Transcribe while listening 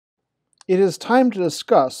It is time to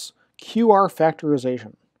discuss QR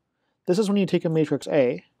factorization. This is when you take a matrix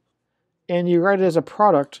A and you write it as a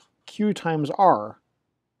product Q times R,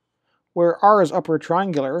 where R is upper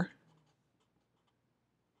triangular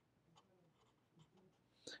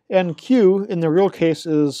and Q in the real case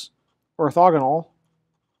is orthogonal,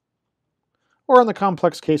 or in the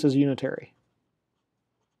complex case is unitary.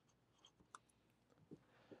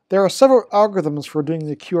 There are several algorithms for doing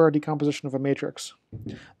the QR decomposition of a matrix.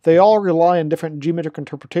 They all rely on different geometric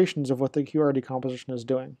interpretations of what the QR decomposition is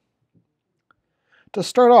doing. To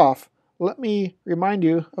start off, let me remind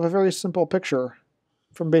you of a very simple picture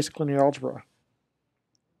from basic linear algebra.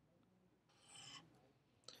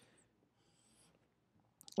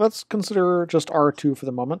 Let's consider just R2 for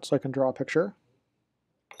the moment, so I can draw a picture.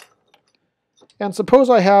 And suppose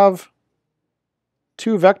I have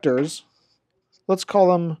two vectors. Let's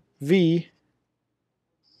call them V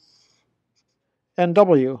and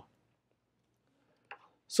W.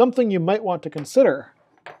 Something you might want to consider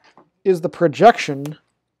is the projection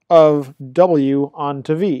of W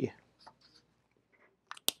onto V.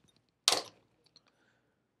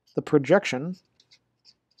 The projection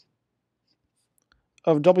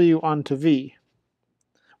of W onto V.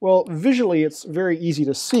 Well, visually it's very easy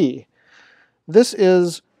to see. This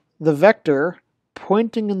is the vector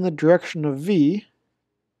pointing in the direction of V,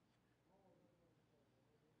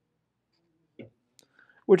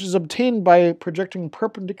 which is obtained by projecting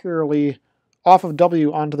perpendicularly off of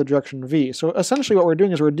W onto the direction V. So essentially what we're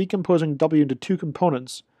doing is we're decomposing W into two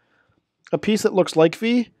components, a piece that looks like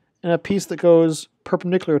V and a piece that goes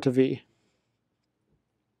perpendicular to V.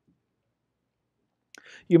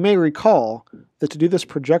 You may recall that to do this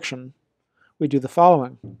projection, we do the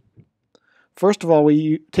following. First of all,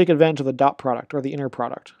 we take advantage of the dot product, or the inner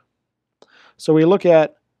product. So we look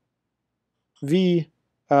at V,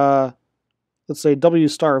 let's say W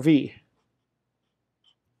star V.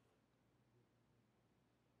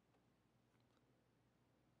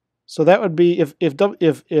 So that would be, if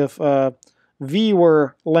V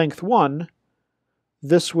were length 1,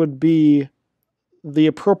 this would be the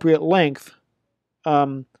appropriate length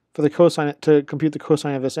for the cosine, to compute the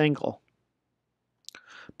cosine of this angle.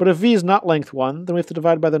 But if V is not length 1, then we have to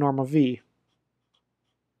divide by the norm of V.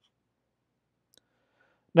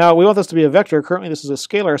 Now we want this to be a vector. Currently this is a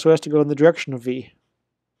scalar, so it has to go in the direction of V.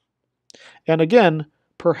 And again,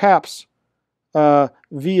 perhaps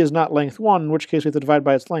V is not length 1, in which case we have to divide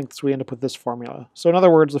by its length, so we end up with this formula. So in other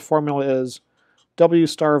words, the formula is W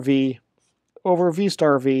star V over V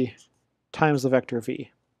star V times the vector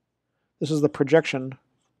V. This is the projection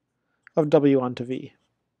of W onto V.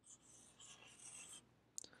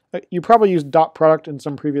 You probably used dot product in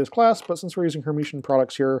some previous class, but since we're using Hermitian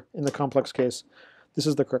products here in the complex case, this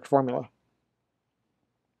is the correct formula.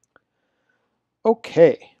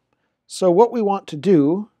 Okay, so what we want to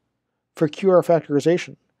do for QR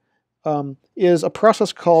factorization is a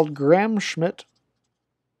process called Gram-Schmidt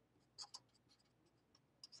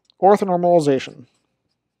orthonormalization.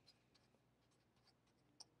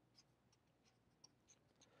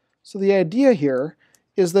 So the idea here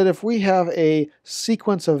is that if we have a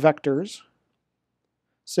sequence of vectors,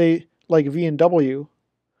 say like V and W,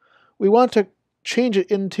 we want to change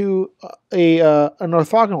it into an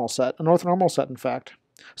orthogonal set, an orthonormal set in fact.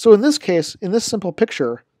 So in this case, in this simple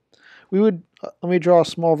picture, we would, let me draw a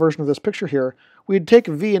small version of this picture here, we'd take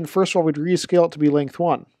V and first of all we'd rescale it to be length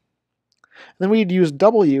 1. Then we'd use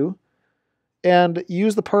W and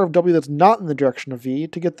use the part of W that's not in the direction of V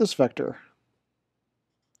to get this vector.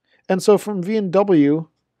 And so from V and W,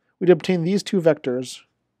 we'd obtain these two vectors,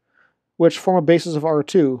 which form a basis of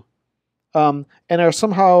R2, and are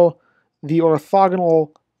somehow the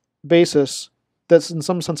orthogonal basis that's in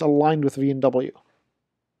some sense aligned with V and W.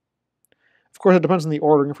 Of course, it depends on the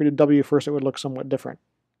ordering. If we did W first, it would look somewhat different.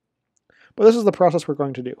 But this is the process we're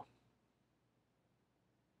going to do.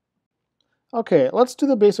 Okay, let's do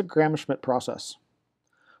the basic Gram-Schmidt process.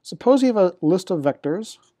 Suppose you have a list of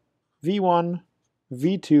vectors, V1,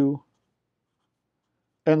 V2,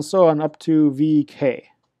 and so on up to Vk.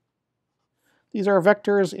 These are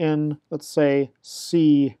vectors in, let's say,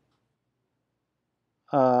 Cn.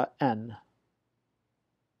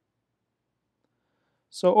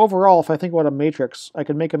 So overall, if I think about a matrix, I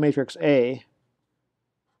could make a matrix A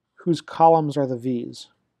whose columns are the V's.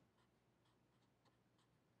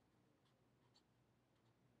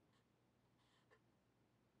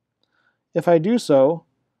 If I do so,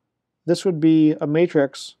 this would be a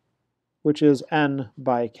matrix which is n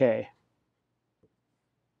by k.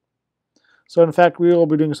 So in fact, we will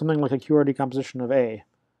be doing something like a QR decomposition of A,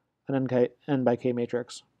 an n by k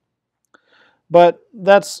matrix. But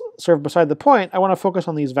that's sort of beside the point. I want to focus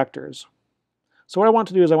on these vectors. So what I want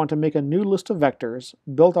to do is I want to make a new list of vectors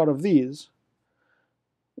built out of these.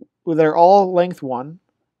 They're all length 1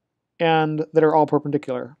 and that are all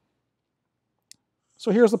perpendicular.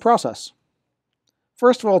 So here's the process.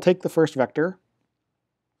 First of all, take the first vector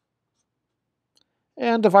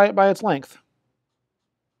and divide it by its length.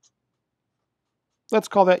 Let's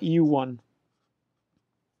call that u1.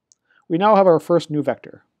 We now have our first new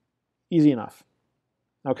vector. Easy enough.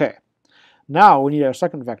 Okay, now we need our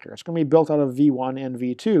second vector. It's going to be built out of v1 and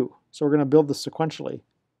v2, so we're going to build this sequentially.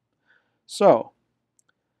 So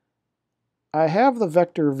I have the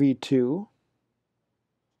vector v2,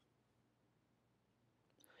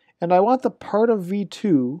 and I want the part of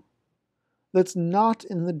v2 that's not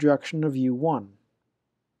in the direction of u1.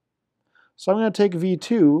 So I'm going to take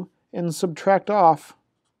v2 and subtract off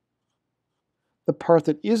the part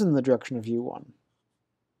that is in the direction of u1.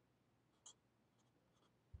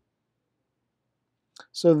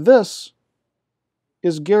 So this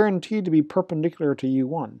is guaranteed to be perpendicular to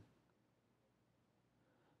u1.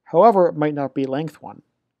 However, it might not be length 1.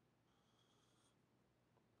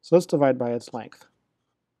 So let's divide by its length.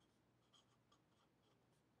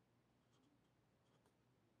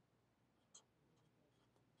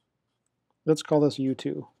 Let's call this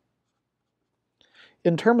u2.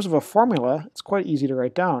 In terms of a formula, it's quite easy to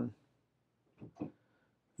write down.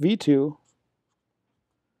 v2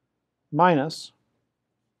 minus,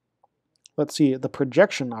 let's see, the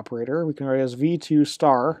projection operator, we can write as v2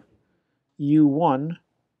 star u1.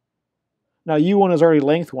 Now u1 is already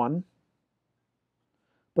length 1,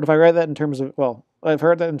 but if I write that in terms of, well, if I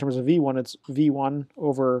write that in terms of v1, it's v1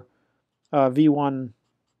 over v1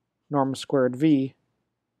 norm squared v1,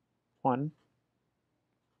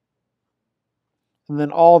 and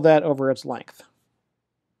then all that over its length.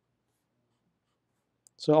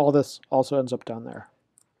 So all this also ends up down there.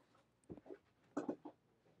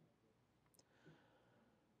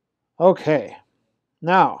 Okay,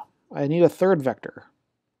 now I need a third vector.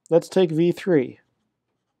 Let's take v3.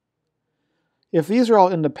 If these are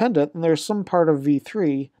all independent, then there's some part of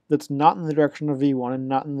v3 that's not in the direction of v1 and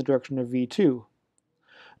not in the direction of v2.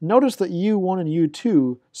 Notice that u1 and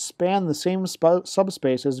u2 span the same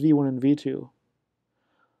subspace as v1 and v2.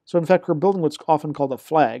 So in fact, we're building what's often called a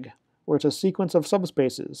flag, where it's a sequence of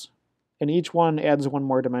subspaces, and each one adds one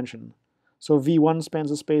more dimension. So v1 spans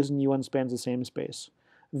a space and u1 spans the same space.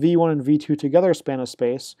 v1 and v2 together span a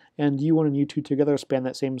space, and u1 and u2 together span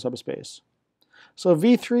that same subspace. So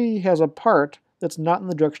v3 has a part that's not in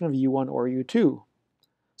the direction of u1 or u2.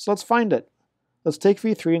 So let's find it. Let's take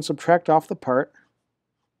v3 and subtract off the part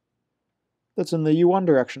that's in the u1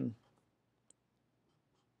 direction.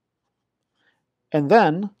 And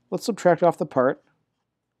then let's subtract off the part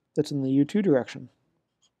that's in the u2 direction.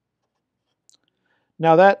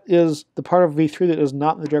 Now that is the part of v3 that is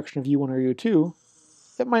not in the direction of u1 or u2.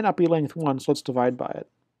 It might not be length 1, so let's divide by it.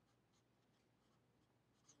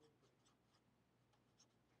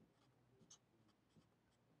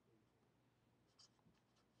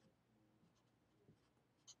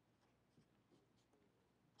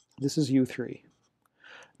 This is u3.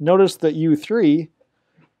 Notice that u3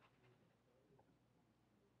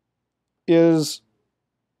 is,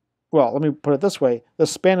 well, let me put it this way. The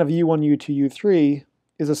span of u1, u2, u3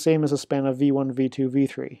 is the same as the span of v1, v2,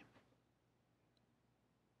 v3.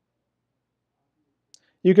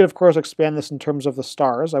 You could, of course, expand this in terms of the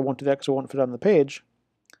stars. I won't do that because it won't fit on the page,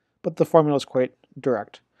 but the formula is quite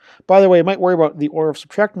direct. By the way, you might worry about the order of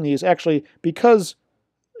subtracting these, actually, because,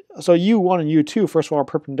 so u1 and u2, first of all, are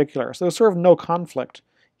perpendicular, so there's sort of no conflict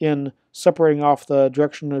in separating off the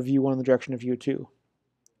direction of u1 and the direction of u2.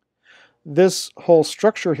 This whole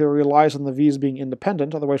structure here relies on the v's being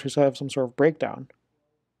independent, otherwise we have some sort of breakdown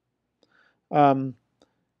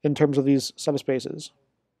in terms of these subspaces.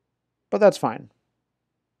 But that's fine.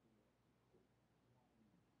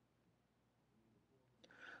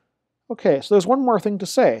 Okay, so there's one more thing to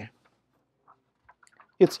say.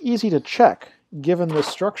 It's easy to check, given this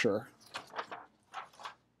structure,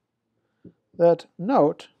 that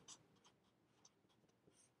note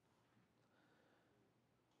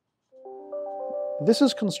this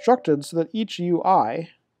is constructed so that each ui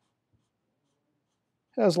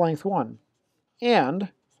has length 1. And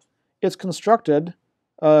it's constructed,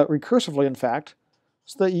 recursively in fact,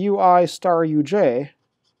 so that ui star uj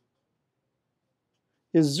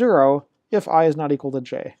is 0 if I is not equal to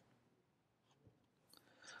j.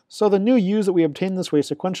 So the new u's that we obtain this way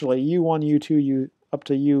sequentially, u1, u2, u up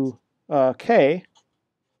to uk,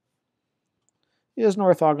 is an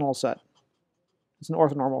orthogonal set. It's an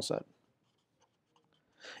orthonormal set.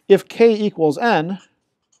 If k equals n,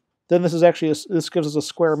 then this is actually this gives us a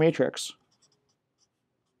square matrix.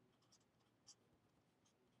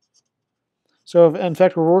 So if, in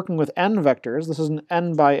fact, we're working with n vectors, this is an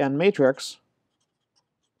n by n matrix,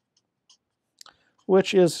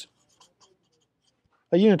 which is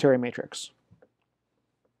a unitary matrix.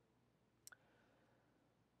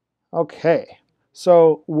 Okay,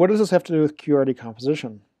 so what does this have to do with QR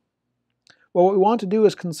decomposition? Well, what we want to do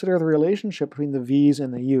is consider the relationship between the v's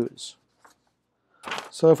and the u's.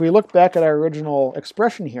 So if we look back at our original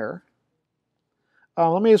expression here,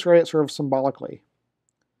 let me just write it sort of symbolically.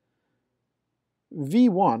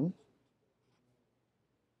 V1,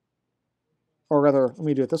 or rather, let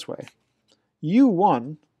me do it this way.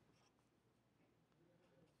 U1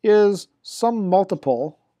 is some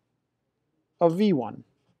multiple of V1.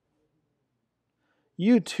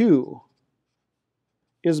 U2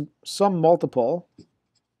 is some multiple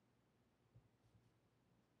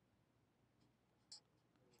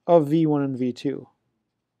of V1 and V2.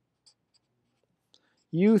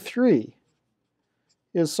 U3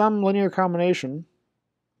 is some linear combination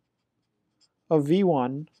of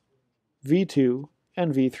V1, V2,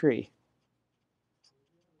 and V3,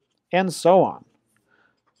 and so on.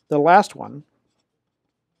 The last one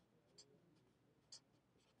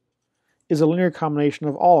is a linear combination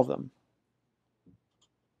of all of them.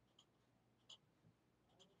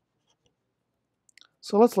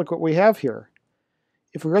 So let's look what we have here.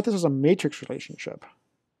 If we write this as a matrix relationship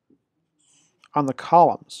on the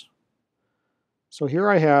columns, so here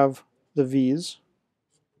I have the v's,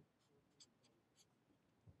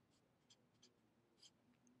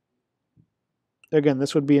 again,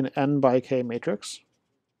 this would be an n by k matrix.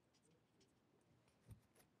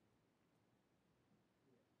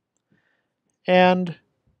 And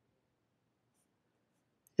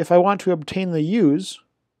if I want to obtain the u's,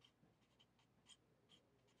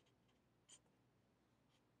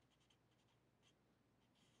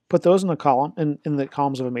 put those in the column, in the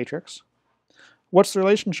columns of a matrix. What's the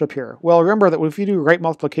relationship here? Well, remember that if you do right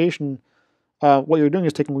multiplication, what you're doing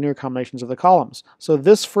is taking linear combinations of the columns. So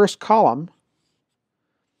this first column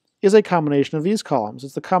is a combination of these columns.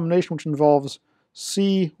 It's the combination which involves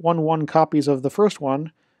C11 copies of the first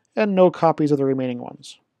one and no copies of the remaining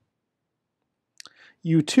ones.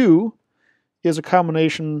 U2 is a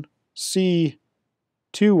combination C21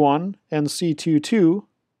 and C22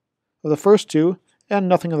 of the first two and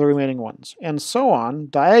nothing of the remaining ones, and so on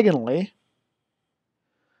diagonally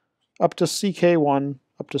up to CK1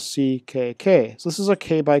 up to CKK. So this is a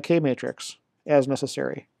K by K matrix as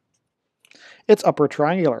necessary. It's upper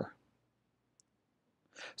triangular.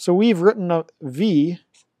 So we've written a V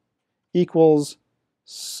equals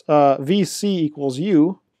VC equals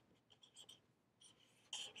U,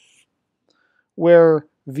 where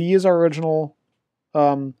V is our original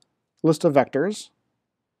list of vectors,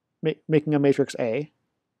 making a matrix A.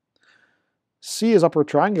 C is upper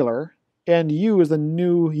triangular, and U is the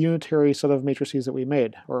new unitary set of matrices that we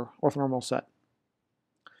made, or orthonormal set.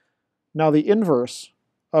 Now the inverse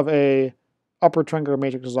of a upper triangular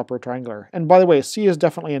matrix is upper triangular. And by the way, C is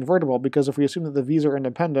definitely invertible, because if we assume that the v's are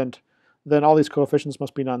independent, then all these coefficients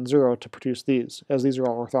must be non-zero to produce these, as these are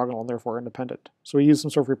all orthogonal and therefore independent. So we use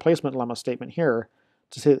some sort of replacement lemma statement here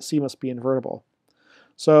to say that C must be invertible.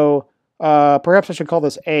 So perhaps I should call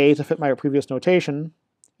this A to fit my previous notation,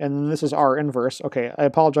 and then this is R inverse. Okay, I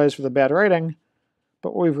apologize for the bad writing,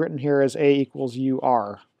 but what we've written here is A equals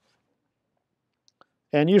UR.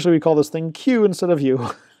 And usually we call this thing Q instead of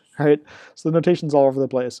U, right? So the notation's all over the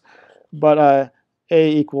place. But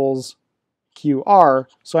A equals QR,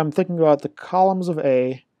 so I'm thinking about the columns of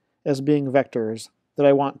A as being vectors that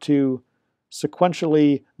I want to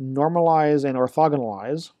sequentially normalize and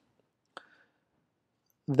orthogonalize.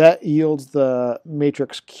 That yields the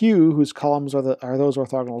matrix Q, whose columns are those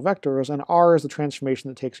orthogonal vectors, and R is the transformation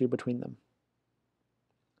that takes you between them.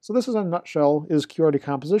 So this, in a nutshell, is QR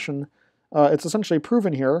decomposition. It's essentially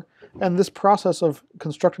proven here, and this process of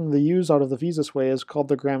constructing the U's out of the V's this way is called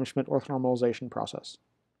the Gram-Schmidt orthonormalization process.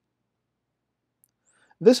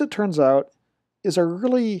 This, it turns out, is a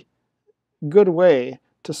really good way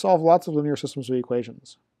to solve lots of linear systems of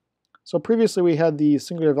equations. So previously we had the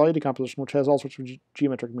singular value decomposition, which has all sorts of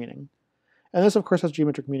geometric meaning. And this, of course, has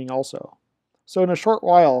geometric meaning also. So in a short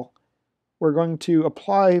while, we're going to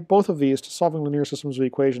apply both of these to solving linear systems of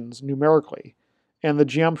equations numerically. And the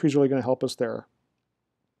geometry is really going to help us there.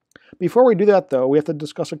 Before we do that, though, we have to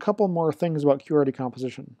discuss a couple more things about QR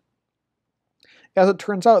decomposition. As it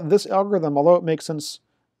turns out, this algorithm, although it makes sense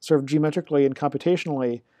sort of geometrically and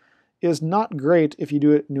computationally, is not great if you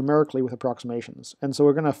do it numerically with approximations. And so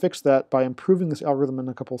we're going to fix that by improving this algorithm in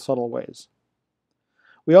a couple subtle ways.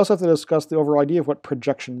 We also have to discuss the overall idea of what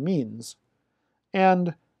projection means,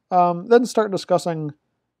 and then start discussing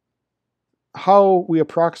how we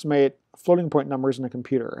approximate floating point numbers in a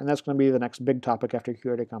computer, and that's going to be the next big topic after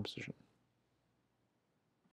QA decomposition.